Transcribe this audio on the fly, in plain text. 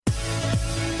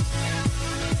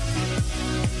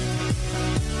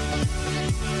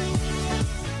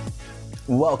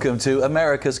Welcome to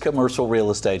America's Commercial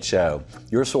Real Estate Show,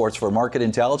 your source for market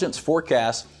intelligence,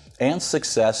 forecasts, and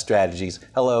success strategies.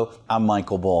 Hello, I'm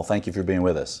Michael Bull. Thank you for being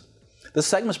with us. This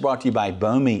segment is brought to you by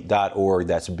BOMI.org.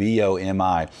 That's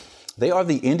B-O-M-I. They are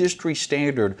the industry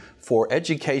standard for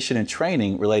education and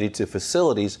training related to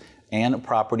facilities and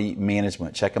property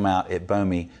management. Check them out at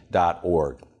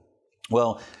BOMI.org.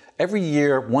 Well, every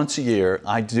year, once a year,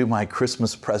 I do my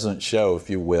Christmas present show,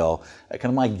 if you will, kind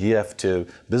of my gift to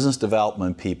business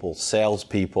development people,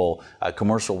 salespeople,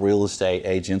 commercial real estate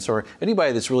agents, or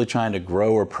anybody that's really trying to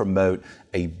grow or promote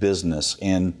a business.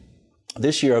 And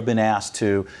this year I've been asked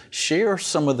to share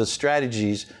some of the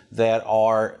strategies that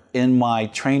are in my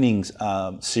training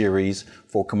series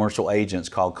for commercial agents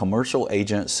called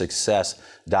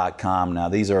CommercialAgentSuccess.com. Now,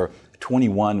 these are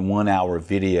 21 one-hour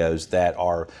videos that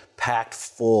are packed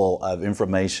full of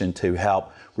information to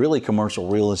help really commercial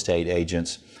real estate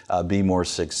agents be more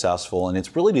successful. And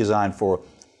it's really designed for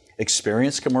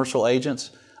experienced commercial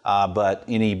agents, but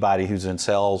anybody who's in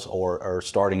sales or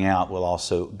starting out will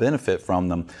also benefit from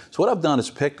them. So what I've done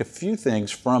is picked a few things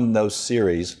from those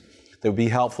series that would be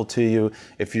helpful to you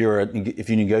if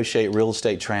you negotiate real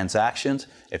estate transactions,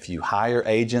 if you hire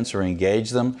agents or engage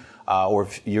them, or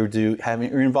if you're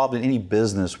involved in any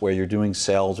business where you're doing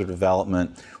sales or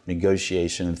development,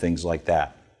 negotiation, and things like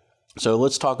that. So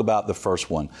let's talk about the first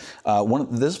one.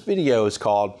 This video is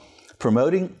called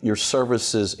Promoting Your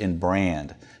Services and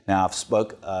Brand. Now, I've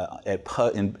spoke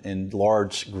in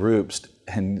large groups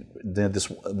and did this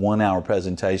one-hour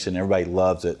presentation. Everybody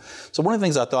loves it. So one of the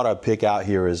things I thought I'd pick out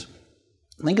here is,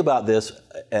 think about this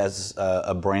as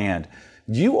a brand.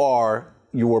 You are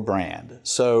your brand.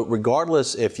 So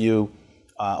regardless if you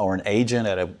are an agent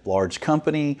at a large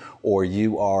company or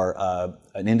you are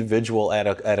an individual at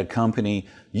a company,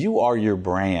 you are your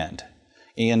brand.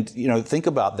 And think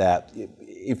about that.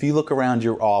 If you look around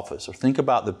your office or think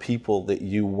about the people that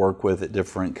you work with at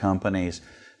different companies,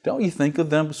 don't you think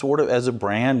of them sort of as a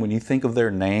brand? When you think of their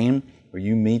name or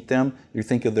you meet them, you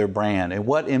think of their brand. And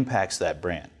what impacts that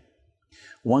brand?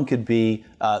 One could be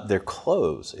their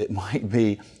clothes. It might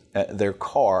be their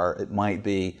car. It might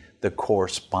be the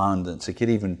correspondence. It could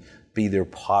even be their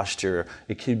posture.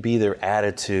 It could be their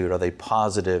attitude. Are they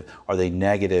positive? Are they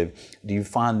negative? Do you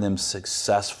find them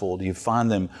successful? Do you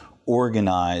find them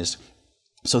organized?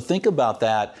 So think about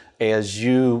that as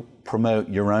you promote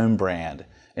your own brand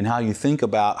and how you think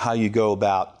about how you go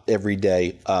about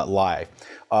everyday life.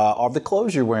 Are the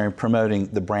clothes you're wearing promoting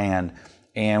the brand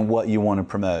and what you want to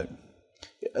promote?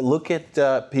 Look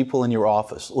at people in your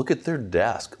office. Look at their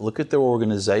desk. Look at their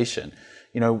organization.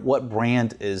 What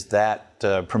brand is that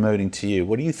promoting to you?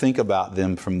 What do you think about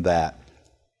them from that?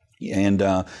 And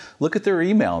look at their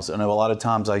emails. I know a lot of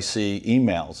times I see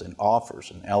emails and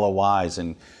offers and LOIs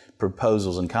and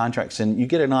proposals and contracts, and you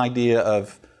get an idea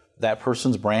of that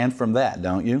person's brand from that,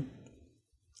 don't you?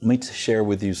 Let me share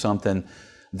with you something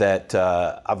that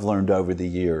I've learned over the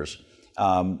years.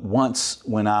 Once,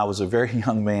 when I was a very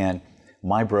young man,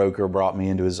 my broker brought me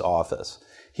into his office.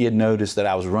 He had noticed that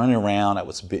I was running around. I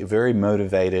was very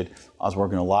motivated. I was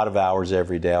working a lot of hours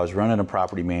every day. I was running a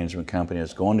property management company. I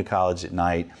was going to college at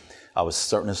night. I was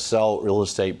starting to sell real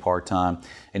estate part-time.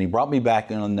 And he brought me back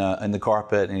in the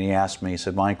carpet and he asked me, he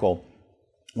said, "Michael,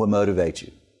 what motivates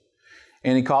you?"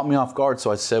 And he caught me off guard, so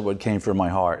I said what came from my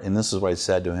heart. And this is what I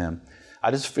said to him.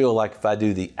 I just feel like if I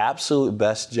do the absolute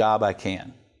best job I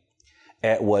can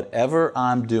at whatever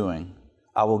I'm doing,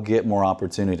 I will get more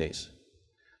opportunities.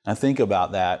 Now think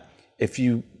about that. If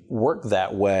you work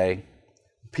that way,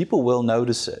 people will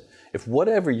notice it. If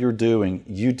whatever you're doing,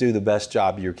 you do the best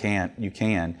job you can,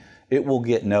 it will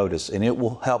get noticed and it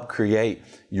will help create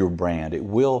your brand. It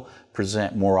will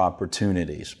present more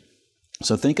opportunities.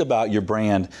 So think about your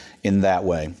brand in that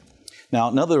way. Now,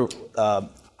 another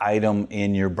item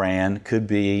in your brand could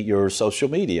be your social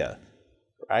media,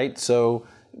 right? So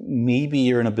maybe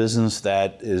you're in a business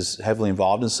that is heavily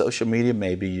involved in social media.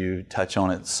 Maybe you touch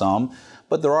on it some,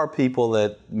 but there are people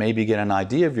that maybe get an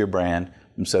idea of your brand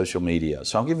from social media.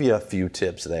 So I'll give you a few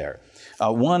tips there.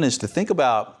 One is to think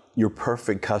about your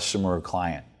perfect customer or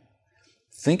client.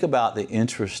 Think about the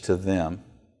interest to them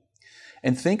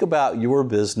and think about your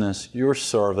business, your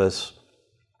service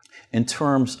in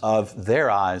terms of their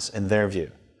eyes and their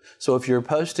view. So if you're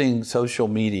posting social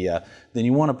media, then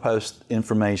you want to post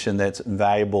information that's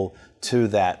valuable to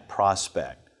that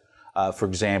prospect. For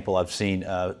example, I've seen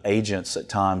agents at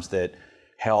times that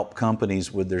help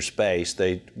companies with their space.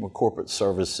 They were corporate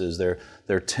services,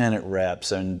 they're tenant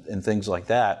reps and things like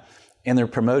that. And they're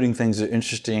promoting things that are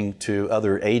interesting to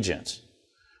other agents.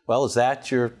 Well, is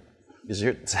that your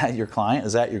client?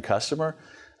 Is that your customer?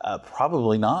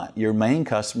 Probably not. Your main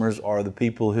customers are the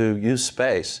people who use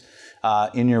space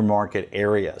in your market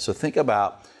area. So think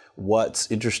about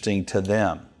what's interesting to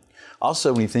them.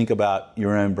 Also, when you think about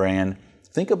your own brand,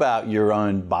 think about your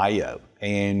own bio.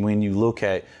 And when you look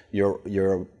at your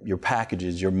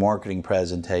packages, your marketing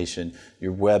presentation,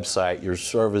 your website, your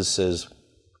services,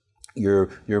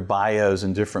 your bios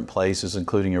in different places,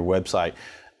 including your website,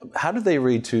 how do they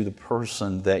read to the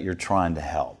person that you're trying to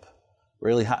help?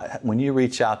 Really, when you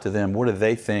reach out to them, what do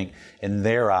they think in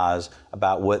their eyes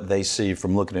about what they see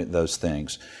from looking at those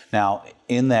things? Now,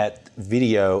 in that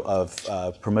video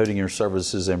of promoting your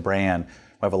services and brand,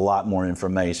 we have a lot more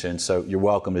information, so you're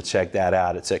welcome to check that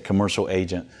out. It's at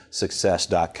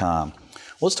commercialagentsuccess.com.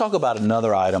 Let's talk about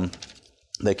another item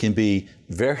that can be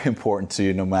very important to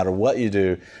you no matter what you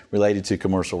do related to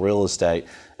commercial real estate.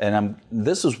 And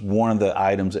this is one of the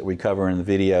items that we cover in the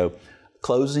video,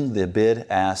 closing the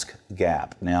bid-ask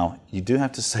gap. Now, you do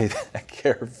have to say that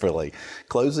carefully.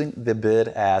 Closing the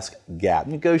bid-ask gap,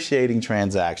 negotiating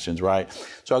transactions, right?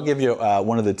 So I'll give you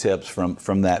one of the tips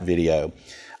from that video.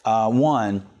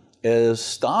 One is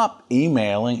stop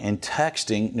emailing and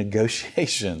texting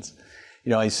negotiations. You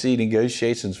know, I see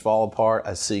negotiations fall apart.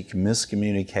 I see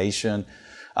miscommunication.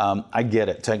 I get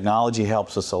it. Technology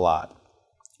helps us a lot.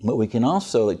 But we can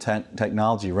also let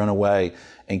technology run away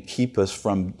and keep us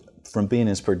from being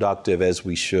as productive as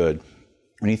we should.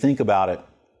 When you think about it,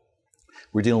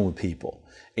 we're dealing with people.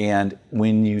 And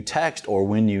when you text or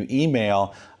when you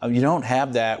email, you don't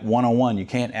have that one-on-one. You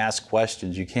can't ask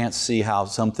questions. You can't see how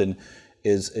something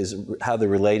is how they're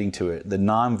relating to it, the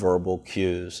nonverbal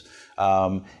cues.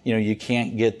 You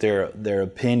can't get their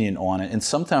opinion on it. And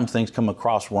sometimes things come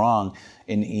across wrong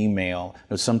in email.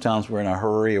 Sometimes we're in a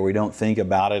hurry or we don't think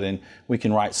about it, and we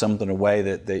can write something away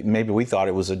that maybe we thought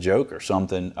it was a joke or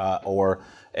something, or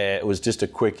it was just a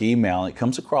quick email, and it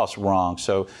comes across wrong.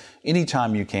 So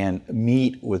anytime you can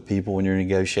meet with people when you're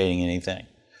negotiating anything.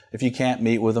 If you can't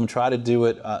meet with them, try to do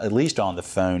it at least on the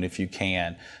phone if you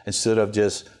can, instead of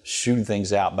just shooting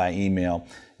things out by email.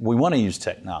 We want to use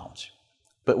technology,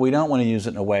 but we don't want to use it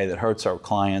in a way that hurts our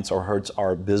clients or hurts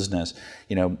our business.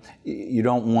 You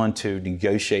don't want to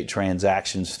negotiate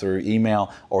transactions through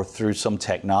email or through some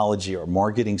technology or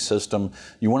marketing system.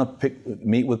 You want to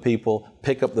meet with people,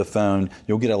 pick up the phone.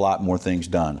 You'll get a lot more things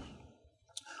done.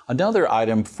 Another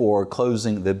item for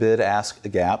closing the bid-ask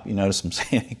gap, you notice I'm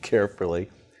saying it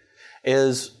carefully,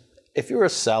 is if you're a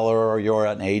seller or you're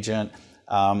an agent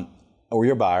or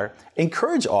you're a buyer,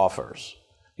 encourage offers.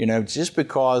 Just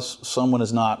because someone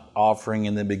is not offering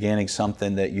in the beginning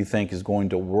something that you think is going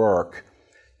to work,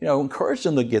 encourage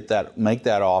them to make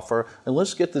that offer, and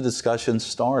let's get the discussion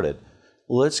started.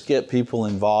 Let's get people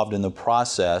involved in the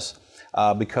process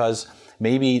because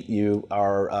maybe you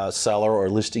are a seller or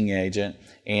listing agent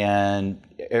and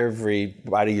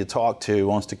everybody you talk to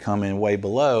wants to come in way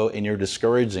below and you're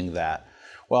discouraging that.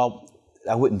 Well,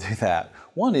 I wouldn't do that.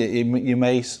 One,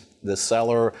 the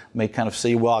seller may kind of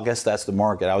see, well, I guess that's the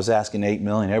market. I was asking $8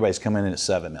 million, everybody's coming in at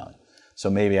 $7 million. So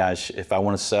maybe if I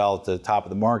want to sell at the top of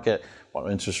the market, while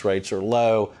interest rates are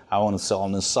low, I want to sell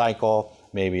in this cycle,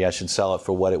 maybe I should sell it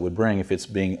for what it would bring if it's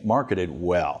being marketed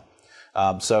well.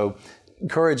 So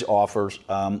encourage offers.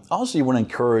 Also, you want to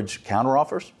encourage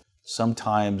counteroffers.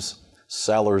 Sometimes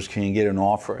sellers can get an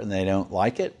offer and they don't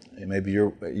like it. And maybe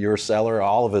you're a seller.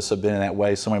 All of us have been in that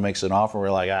way. Somebody makes an offer,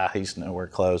 we're like, he's nowhere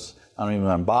close. I don't even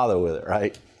want to bother with it,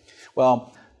 right?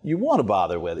 Well, you want to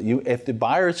bother with it. If the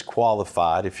buyer is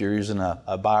qualified, if you're using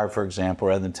a buyer, for example,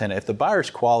 rather than tenant, if the buyer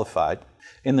is qualified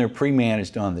and they're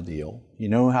pre-managed on the deal, you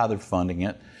know how they're funding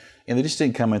it, and they just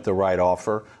didn't come at the right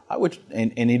offer, I would,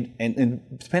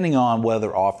 and depending on what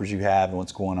other offers you have and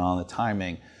what's going on, the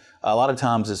timing, a lot of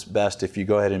times it's best if you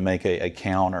go ahead and make a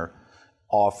counter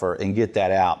offer and get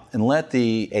that out and let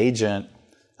the agent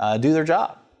do their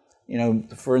job.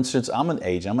 For instance, I'm an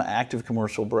agent, I'm an active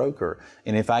commercial broker,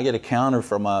 and if I get a counter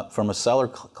from a seller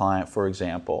client, for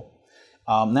example,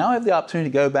 now I have the opportunity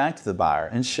to go back to the buyer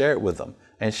and share it with them,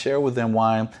 and share with them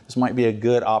why this might be a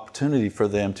good opportunity for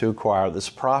them to acquire this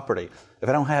property. If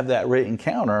I don't have that written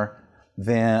counter,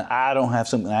 then I don't have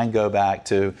something I can go back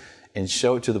to and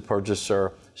show it to the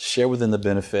purchaser, share with them the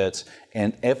benefits,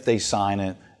 and if they sign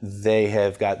it, they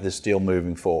have got this deal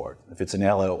moving forward. If it's an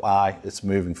LOI, it's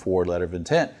moving forward, letter of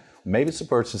intent. Maybe it's a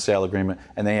purchase and sale agreement,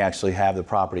 and they actually have the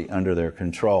property under their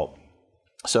control.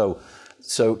 So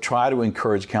try to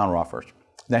encourage counteroffers.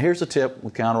 Now, here's a tip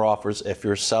with counteroffers. If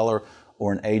you're a seller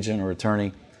or an agent or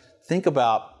attorney, think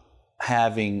about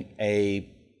having a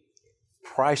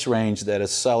price range that a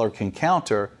seller can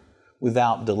counter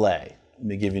without delay. Let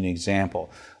me give you an example.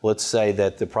 Let's say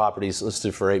that the property is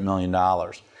listed for $8 million,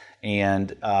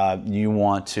 and you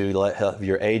want to have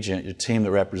your agent, your team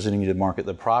that representing you to market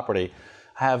the property,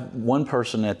 have one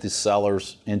person at the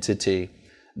seller's entity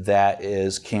that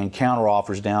can counter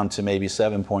offers down to maybe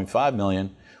 7.5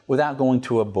 million without going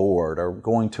to a board or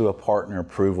going to a partner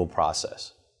approval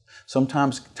process.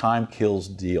 Sometimes time kills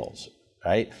deals,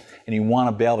 right? And you want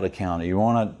to be able to counter. You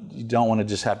don't want to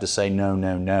just have to say no,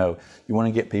 no, no. You want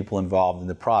to get people involved in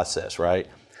the process, right?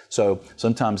 So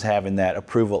sometimes having that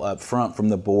approval up front from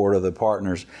the board or the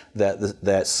partners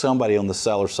that somebody on the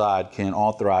seller side can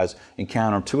authorize and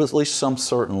counter to at least some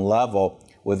certain level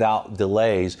without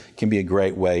delays can be a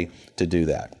great way to do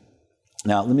that.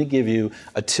 Now, let me give you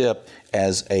a tip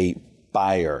as a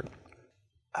buyer.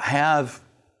 Have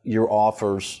your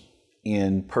offers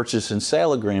in purchase and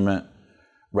sale agreement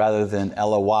rather than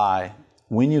LOI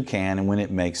when you can and when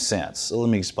it makes sense. So let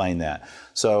me explain that.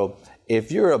 So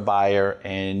if you're a buyer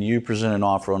and you present an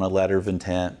offer on a letter of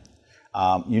intent,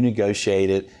 you negotiate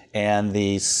it, and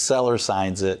the seller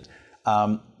signs it,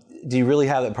 do you really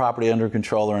have that property under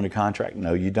control or under contract?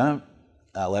 No, you don't.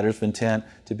 Letters of intent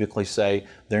typically say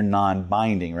they're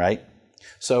non-binding, right?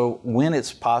 So when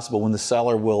it's possible, when the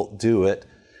seller will do it,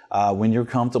 when you're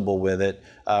comfortable with it,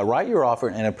 write your offer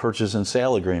in a purchase and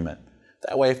sale agreement.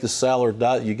 That way, if the seller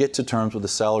does, you get to terms with the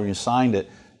seller and you signed it,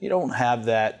 you don't have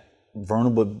that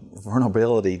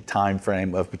vulnerability time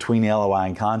frame of between the LOI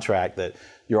and contract that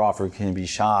your offer can be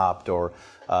shopped or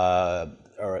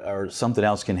something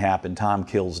else can happen. Time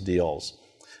kills deals.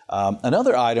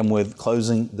 Another item with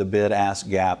closing the bid-ask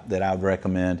gap that I would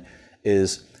recommend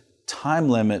is time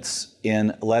limits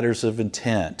in letters of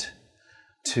intent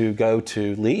to go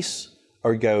to lease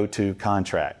or go to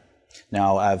contract.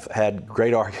 Now, I've had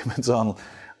great arguments on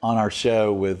our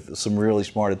show with some really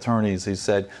smart attorneys who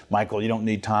said, Michael, you don't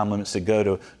need time limits to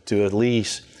go to a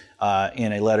lease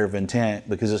in a letter of intent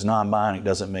because it's non-binding, it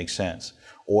doesn't make sense,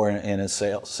 or in a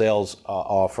sales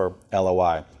offer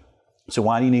LOI. So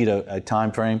why do you need a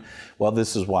time frame? Well,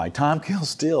 this is why. Time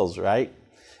kills deals, right?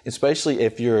 Especially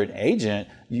if you're an agent,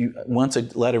 once a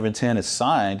letter of intent is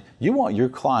signed, you want your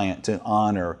client to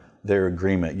honor their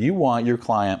agreement. You want your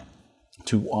client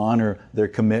to honor their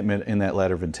commitment in that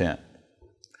letter of intent.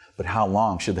 But how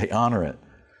long should they honor it?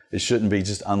 It shouldn't be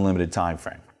just unlimited time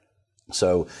frame.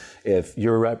 So if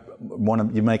you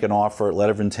make an offer,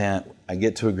 letter of intent, I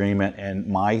get to agreement, and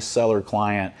my seller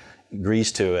client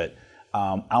agrees to it,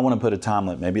 I want to put a time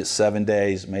limit. Maybe it's 7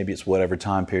 days, maybe it's whatever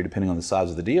time period, depending on the size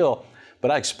of the deal.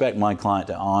 But I expect my client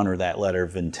to honor that letter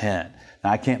of intent.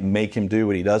 Now, I can't make him do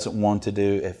what he doesn't want to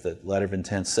do if the letter of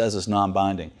intent says it's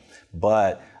non-binding,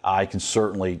 but I can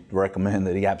certainly recommend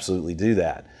that he absolutely do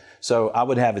that. So I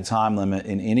would have a time limit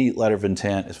in any letter of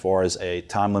intent as far as a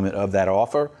time limit of that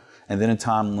offer, and then a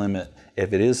time limit,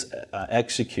 if it is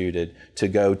executed, to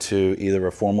go to either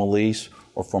a formal lease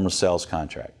or formal sales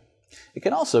contract. It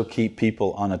can also keep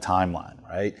people on a timeline,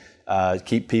 right?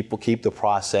 Keep the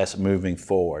process moving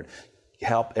forward.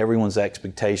 Help everyone's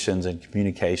expectations and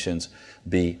communications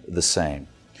be the same.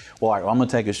 Well, all right, I'm going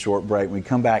to take a short break. When we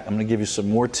come back, I'm going to give you some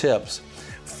more tips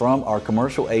from our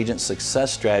Commercial Agent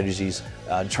Success Strategies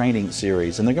training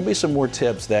series. And there are going to be some more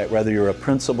tips that whether you're a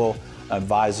principal,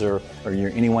 advisor, or you're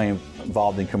anyway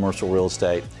involved in commercial real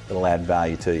estate, it'll add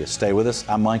value to you. Stay with us.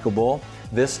 I'm Michael Bull.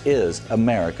 This is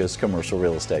America's Commercial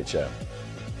Real Estate Show.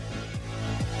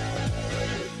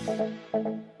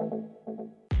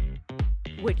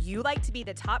 Would you like to be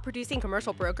the top producing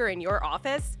commercial broker in your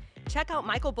office? Check out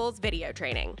Michael Bull's video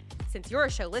training. Since you're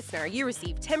a show listener, you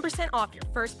receive 10% off your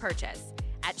first purchase.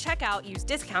 At checkout, use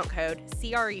discount code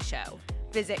CREShow.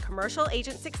 Visit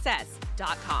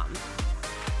commercialagentsuccess.com.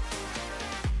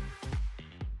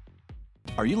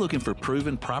 Are you looking for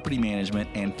proven property management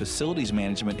and facilities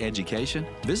management education?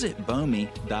 Visit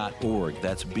BOMI.org.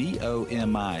 That's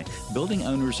BOMI, Building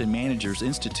Owners and Managers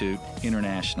Institute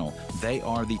International. They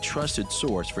are the trusted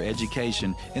source for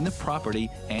education in the property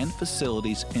and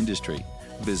facilities industry.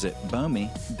 Visit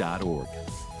BOMI.org.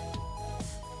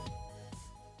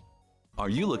 Are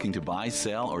you looking to buy,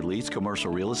 sell, or lease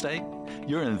commercial real estate?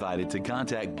 You're invited to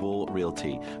contact Bull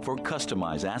Realty for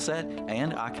customized asset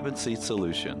and occupancy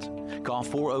solutions. Call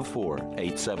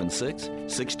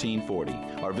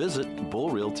 404-876-1640 or visit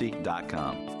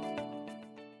bullrealty.com.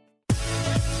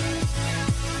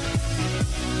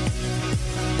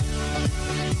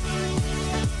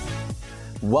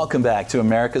 Welcome back to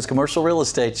America's Commercial Real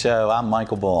Estate Show. I'm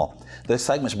Michael Bull. This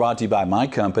segment is brought to you by my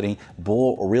company,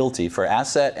 Bull Realty. For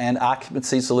asset and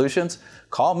occupancy solutions,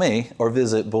 call me or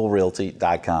visit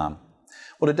bullrealty.com.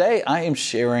 Well, today I am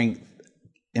sharing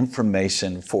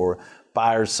information for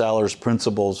buyers, sellers,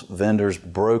 principals, vendors,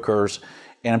 brokers,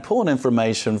 And I'm pulling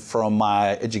information from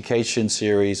my education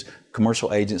series,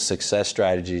 Commercial Agent Success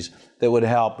Strategies, that would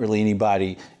help really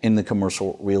anybody in the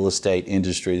commercial real estate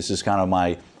industry. This is kind of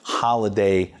my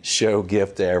holiday show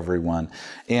gift to everyone.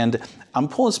 And I'm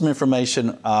pulling some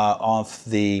information off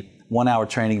the 1-hour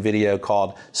training video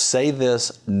called Say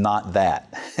This, Not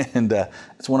That. And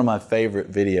it's one of my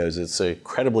favorite videos. It's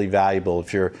incredibly valuable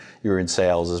if you're in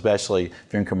sales, especially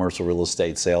if you're in commercial real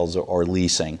estate sales or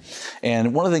leasing.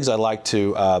 And one of the things I'd like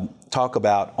to talk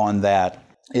about on that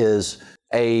is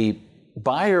a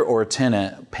buyer or a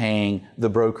tenant paying the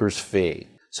broker's fee.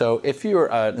 So if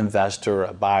you're an investor,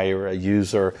 a buyer, a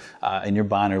user, and you're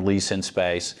buying or leasing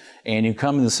space, and you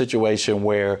come in the situation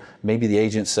where maybe the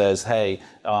agent says, hey,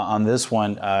 on this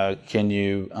one, can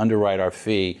you underwrite our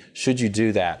fee? Should you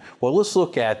do that? Well, let's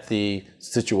look at the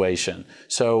situation.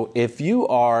 So if you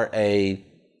are an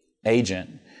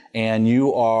agent and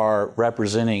you are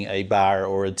representing a buyer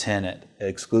or a tenant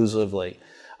exclusively,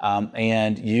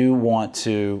 and you want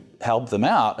to help them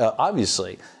out,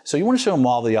 obviously. So you want to show them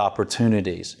all the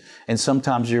opportunities. And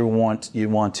sometimes you want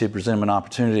to present them an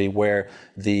opportunity where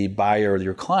the buyer or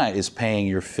your client is paying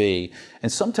your fee.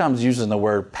 And sometimes using the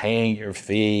word paying your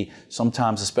fee,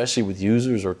 sometimes especially with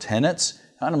users or tenants,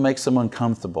 kind of makes them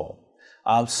uncomfortable.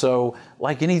 So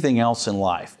like anything else in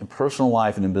life, in personal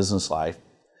life and in business life,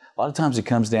 a lot of times it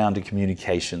comes down to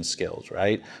communication skills,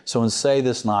 right? So in Say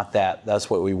This, Not That, that's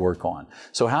what we work on.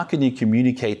 So how can you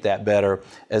communicate that better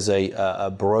as a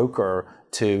broker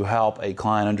to help a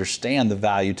client understand the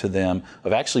value to them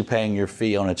of actually paying your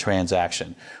fee on a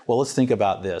transaction? Well, let's think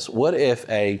about this. What if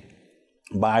a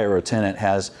buyer or tenant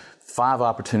has 5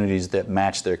 opportunities that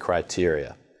match their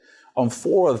criteria? On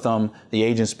 4 of them, the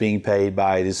agent's being paid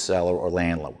by the seller or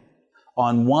landlord.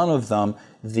 On 1 of them,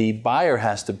 the buyer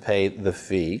has to pay the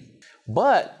fee,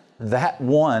 but that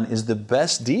one is the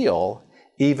best deal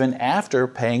even after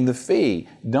paying the fee.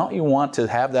 Don't you want to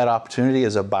have that opportunity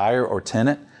as a buyer or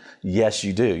tenant? Yes,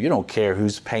 you do. You don't care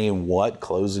who's paying what,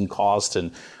 closing costs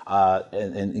and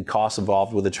costs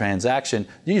involved with the transaction.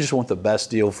 You just want the best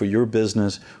deal for your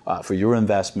business, for your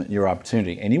investment, your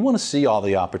opportunity. And you want to see all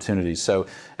the opportunities. So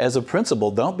as a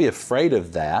principal, don't be afraid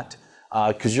of that,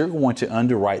 because you're going to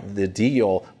underwrite the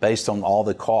deal based on all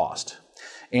the cost.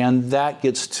 And that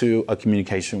gets to a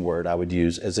communication word I would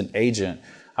use as an agent.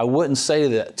 I wouldn't say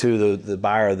that to the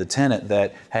buyer or the tenant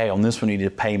that, hey, on this one you need to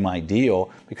pay my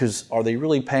deal, because are they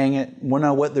really paying it? Well,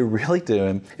 no, what they're really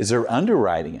doing is they're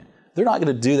underwriting it. They're not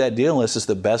going to do that deal unless it's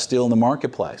the best deal in the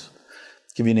marketplace.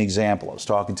 I'll give you an example. I was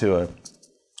talking to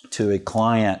a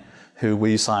client who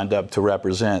we signed up to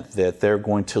represent that they're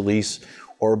going to lease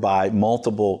or buy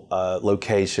multiple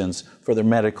locations for their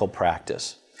medical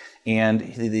practice.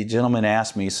 And the gentleman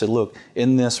asked me, he said, look,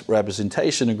 in this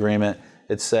representation agreement,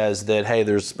 it says that, hey,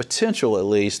 there's potential at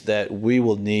least that we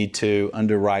will need to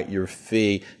underwrite your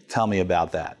fee. Tell me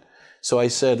about that. So I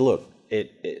said, look,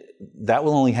 that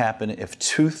will only happen if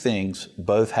 2 things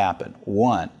both happen.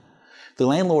 1, the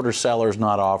landlord or seller is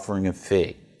not offering a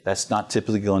fee. That's not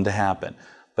typically going to happen.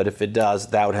 But if it does,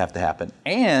 that would have to happen.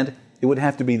 And it would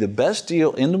have to be the best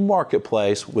deal in the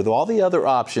marketplace with all the other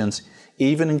options,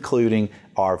 even including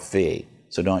our fee.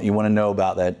 So don't you want to know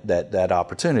about that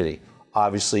opportunity?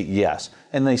 Obviously, yes.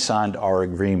 And they signed our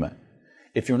agreement.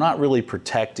 If you're not really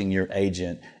protecting your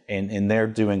agent and they're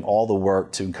doing all the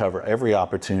work to cover every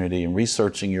opportunity and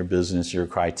researching your business, your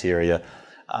criteria,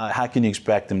 how can you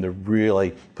expect them to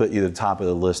really put you at the top of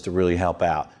the list to really help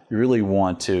out? You really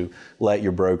want to let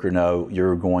your broker know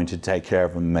you're going to take care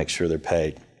of them and make sure they're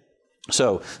paid.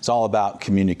 So it's all about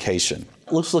communication.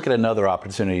 Let's look at another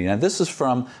opportunity. Now, this is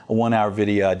from a 1-hour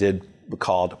video I did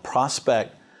called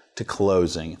Prospect to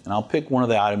Closing. And I'll pick one of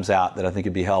the items out that I think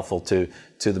would be helpful to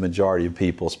the majority of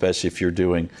people, especially if you're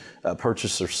doing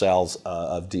purchase or sales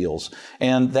of deals.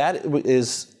 And that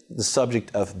is the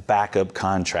subject of backup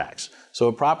contracts. So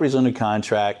a property is under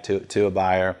contract to a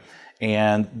buyer,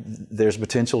 and there's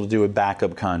potential to do a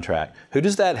backup contract. Who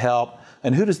does that help,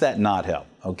 and who does that not help?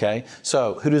 Okay,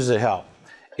 so who does it help?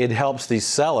 It helps the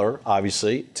seller,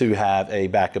 obviously, to have a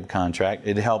backup contract.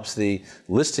 It helps the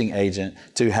listing agent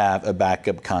to have a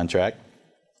backup contract.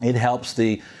 It helps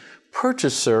the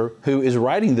purchaser who is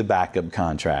writing the backup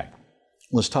contract.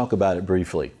 Let's talk about it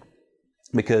briefly,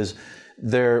 because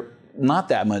they're not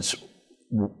that much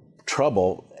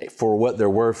trouble for what they're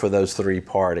worth for those 3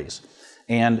 parties.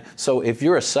 And so if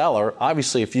you're a seller,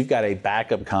 obviously if you've got a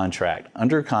backup contract,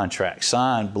 under contract,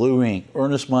 signed, blue ink,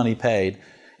 earnest money paid,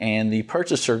 and the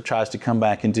purchaser tries to come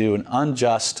back and do an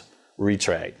unjust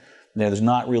retrade, now, there's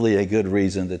not really a good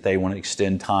reason that they want to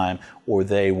extend time or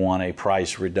they want a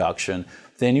price reduction,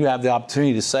 then you have the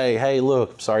opportunity to say, hey,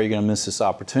 look, sorry you're going to miss this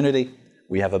opportunity.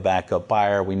 we have a backup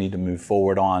buyer we need to move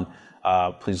forward on.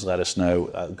 Please let us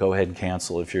know. Go ahead and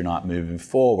cancel if you're not moving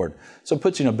forward. So it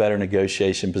puts you in a better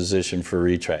negotiation position for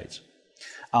retrades.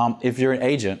 If you're an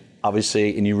agent,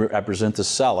 obviously, and you represent the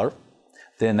seller,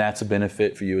 then that's a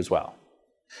benefit for you as well.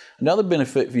 Another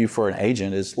benefit for you for an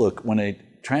agent is, look, when a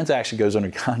transaction goes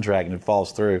under contract and it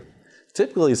falls through,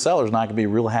 typically the seller's not going to be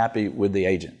real happy with the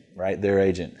agent, right? Their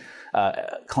agent.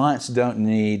 Clients don't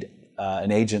need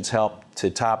an agent's help to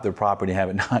top their property and have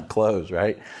it not close,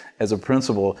 right? As a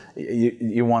principal,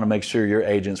 you want to make sure your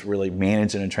agent's really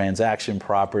managing a transaction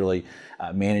properly,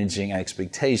 managing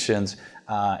expectations,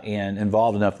 and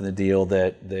involved enough in the deal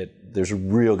that there's a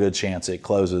real good chance it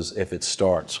closes if it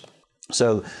starts.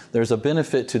 So there's a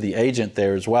benefit to the agent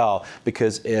there as well,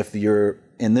 because if you're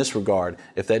in this regard,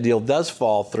 if that deal does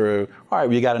fall through, all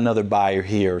right, you got another buyer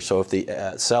here. So if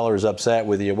the seller is upset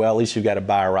with you, well, at least you've got a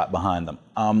buyer right behind them.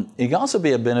 It can also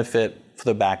be a benefit for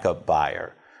the backup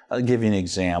buyer. I'll give you an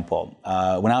example.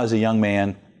 When I was a young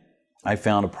man, I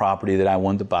found a property that I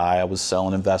wanted to buy. I was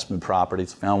selling investment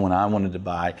properties, found one I wanted to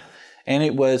buy,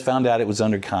 and found out it was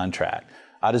under contract.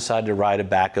 I decided to write a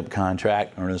backup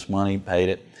contract, earnest money, paid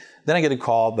it. Then I get a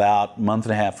call about a month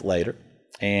and a half later,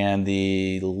 and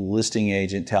the listing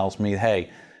agent tells me,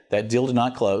 hey, that deal did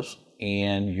not close,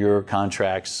 and your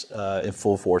contract's in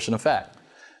full force and effect.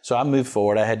 So I moved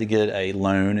forward. I had to get a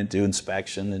loan and do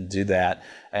inspection and do that,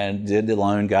 and did the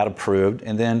loan, got approved.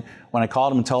 And then when I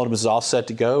called him and told him it was all set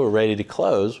to go, we're ready to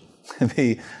close,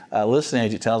 the listing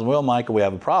agent tells me, well, Michael, we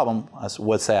have a problem. I said,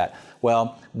 what's that?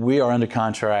 Well, we are under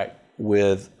contract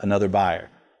with another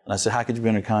buyer. And I said, how could you be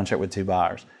under contract with two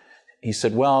buyers? He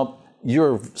said, well,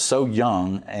 you're so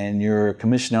young and you're a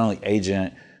commission-only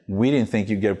agent. We didn't think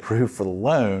you'd get approved for the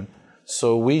loan.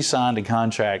 So we signed a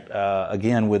contract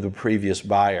again with the previous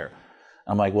buyer.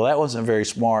 I'm like, well, that wasn't very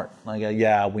smart. Like,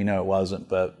 yeah, we know it wasn't,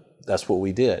 but that's what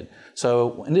we did.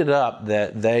 So it ended up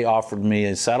that they offered me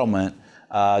a settlement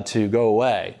to go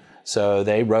away. So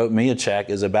they wrote me a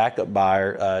check as a backup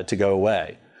buyer to go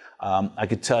away. I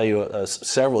could tell you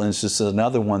several instances.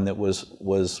 Another one that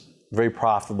was very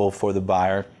profitable for the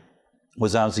buyer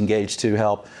was I was engaged to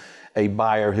help a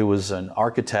buyer who was an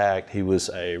architect. He was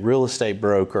a real estate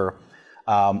broker,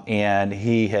 and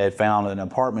he had found an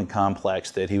apartment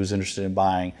complex that he was interested in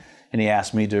buying, and he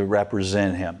asked me to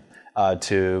represent him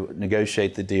to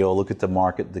negotiate the deal, look at the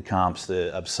market, the comps,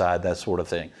 the upside, that sort of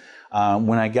thing.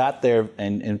 When I got there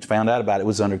and found out about it, it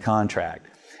was under contract,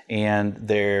 and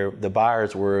the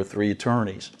buyers were three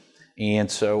attorneys.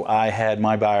 And so I had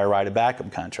my buyer write a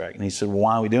backup contract. And he said, well,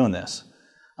 why are we doing this?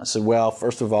 I said, well,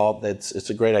 first of all, it's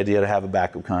a great idea to have a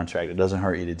backup contract. It doesn't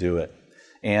hurt you to do it.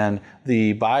 And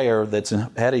the buyer that's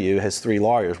ahead of you has three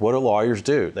lawyers. What do lawyers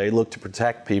do? They look to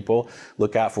protect people,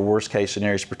 look out for worst case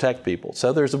scenarios to protect people.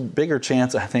 So there's a bigger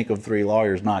chance, I think, of three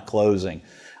lawyers not closing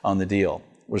on the deal.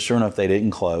 Well, sure enough, they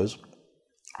didn't close.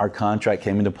 Our contract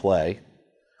came into play.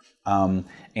 And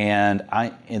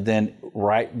then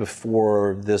right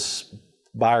before this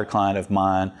buyer client of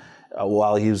mine,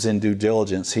 while he was in due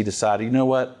diligence, he decided, you know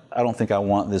what, I don't think I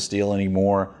want this deal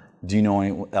anymore. Do you know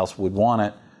anyone else would want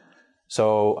it?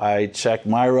 So I checked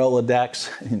my Rolodex,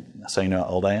 so you know how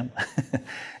old I am,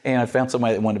 and I found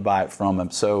somebody that wanted to buy it from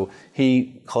him. So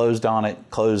he closed on it,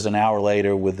 closed an hour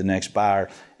later with the next buyer,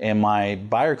 and my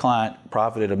buyer client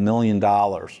profited $1 million,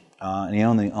 and he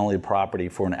owned the property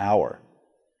for an hour.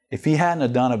 If he hadn't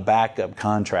have done a backup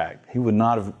contract, he would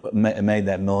not have made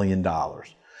that $1 million.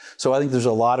 So I think there's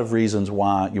a lot of reasons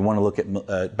why you want to look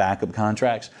at backup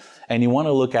contracts, and you want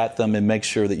to look at them and make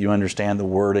sure that you understand the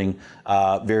wording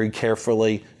very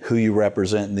carefully, who you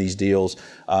represent in these deals.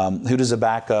 Who does a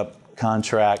backup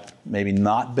contract maybe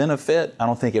not benefit? I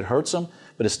don't think it hurts them,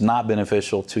 but it's not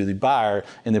beneficial to the buyer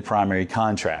in the primary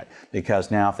contract,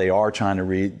 because now if they are trying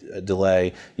to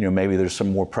delay, maybe there's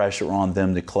some more pressure on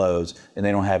them to close and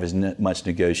they don't have as much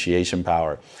negotiation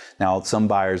power. Now, some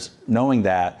buyers, knowing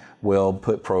that, will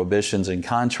put prohibitions in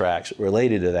contracts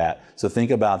related to that. So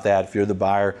think about that if you're the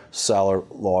buyer, seller,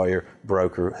 lawyer,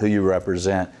 broker, who you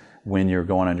represent when you're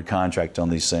going under contract on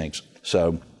these things.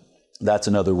 So that's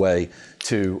another way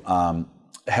to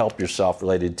help yourself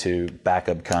related to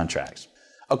backup contracts.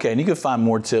 Okay, and you can find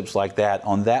more tips like that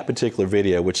on that particular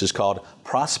video, which is called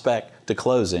Prospect to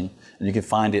Closing, and you can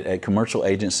find it at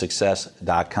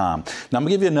commercialagentsuccess.com. Now, I'm going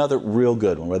to give you another real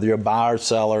good one, whether you're a buyer,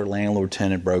 seller, landlord,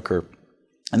 tenant, broker.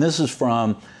 And this is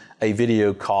from a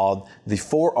video called The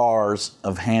 4 R's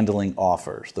of Handling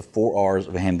Offers. The 4 R's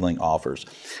of Handling Offers.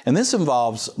 And this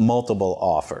involves multiple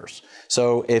offers.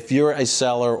 So if you're a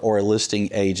seller or a listing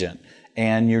agent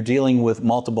and you're dealing with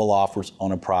multiple offers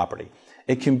on a property,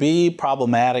 It can be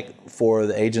problematic for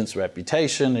the agent's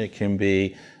reputation. It can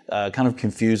be kind of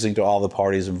confusing to all the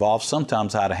parties involved,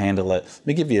 sometimes how to handle it. Let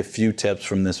me give you a few tips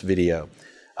from this video.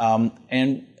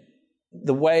 And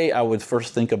the way I would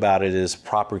first think about it is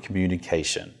proper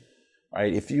communication,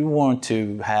 right? If you want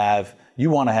to have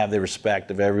the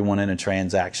respect of everyone in a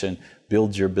transaction,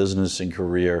 build your business and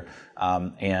career,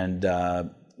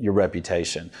 and your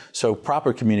reputation. So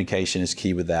proper communication is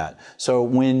key with that. So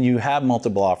when you have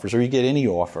multiple offers, or you get any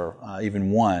offer,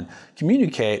 even one,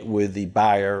 communicate with the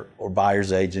buyer or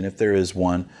buyer's agent, if there is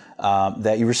one,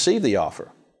 that you received the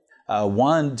offer.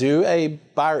 Do a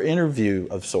buyer interview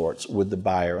of sorts with the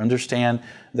buyer. Understand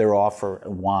their offer,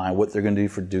 why, what they're going to do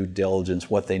for due diligence,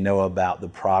 what they know about the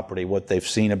property, what they've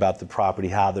seen about the property,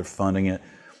 how they're funding it,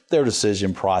 their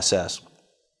decision process.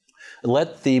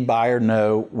 Let the buyer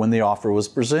know when the offer was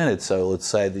presented. So let's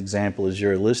say the example is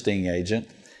you're a listing agent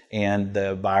and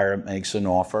the buyer makes an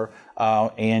offer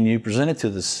and you present it to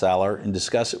the seller and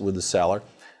discuss it with the seller.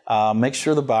 Make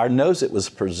sure the buyer knows it was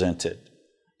presented.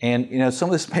 And some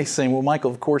of this may seem, well,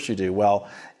 Michael, of course you do. Well,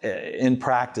 in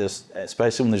practice,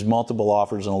 especially when there's multiple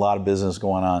offers and a lot of business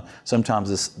going on,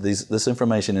 sometimes this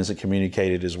information isn't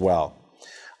communicated as well.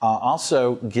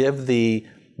 Also, give the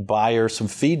buyer some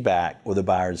feedback with the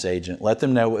buyer's agent. Let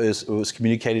them know it was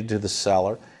communicated to the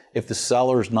seller. If the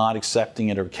seller is not accepting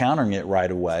it or countering it right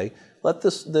away, let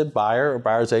the buyer or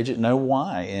buyer's agent know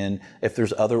why. And if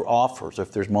there's other offers,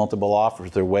 if there's multiple offers,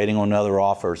 they're waiting on other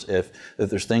offers, if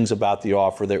there's things about the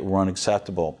offer that were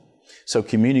unacceptable. So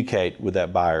communicate with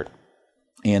that buyer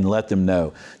and let them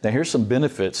know. Now here's some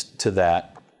benefits to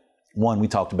that. One, we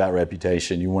talked about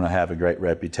reputation. You want to have a great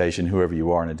reputation, whoever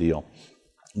you are in a deal.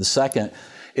 The second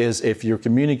is if you're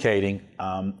communicating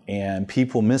and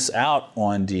people miss out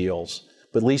on deals,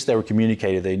 but at least they were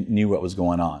communicated, they knew what was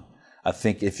going on. I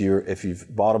think if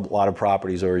you've bought a lot of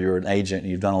properties or you're an agent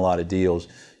and you've done a lot of deals,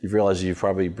 you've realized you've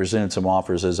probably presented some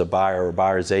offers as a buyer or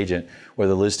buyer's agent, where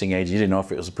the listing agent, you didn't know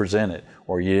if it was presented,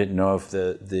 or you didn't know if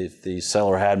the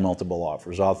seller had multiple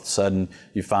offers. All of a sudden,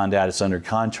 you find out it's under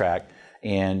contract,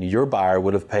 and your buyer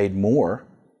would have paid more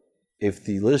if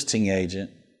the listing agent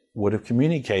would have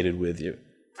communicated with you,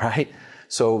 right?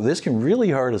 So this can really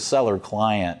hurt a seller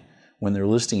client when their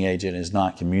listing agent is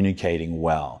not communicating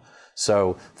well.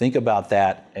 So think about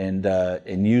that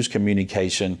and use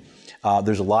communication.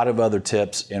 There's a lot of other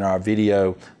tips in our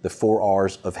video, the 4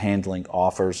 R's of handling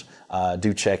offers.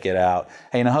 Do check it out.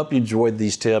 Hey, and I hope you enjoyed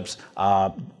these tips.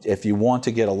 If you want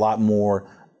to get a lot more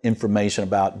information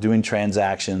about doing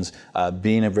transactions,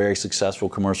 being a very successful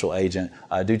commercial agent,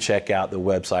 do check out the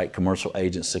website,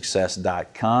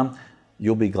 commercialagentsuccess.com.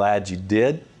 You'll be glad you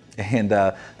did. And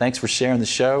thanks for sharing the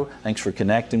show. Thanks for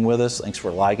connecting with us. Thanks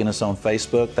for liking us on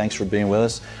Facebook. Thanks for being with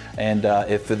us. And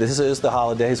if this is the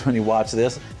holidays when you watch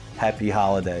this, happy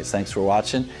holidays. Thanks for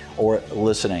watching or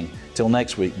listening. Till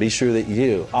next week, be sure that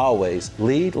you always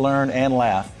lead, learn, and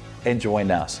laugh, and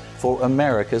join us for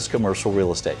America's Commercial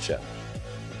Real Estate Show.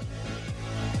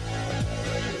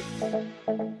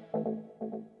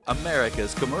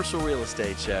 America's Commercial Real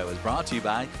Estate Show is brought to you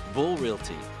by Bull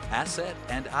Realty, Asset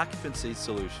and Occupancy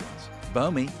Solutions,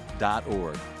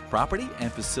 BOMI.org, Property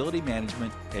and Facility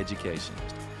Management Education,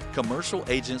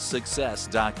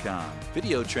 CommercialAgentSuccess.com,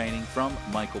 video training from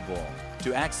Michael Bull.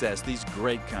 To access these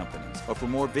great companies, or for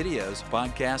more videos,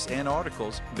 podcasts, and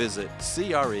articles, visit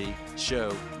CREshow.com.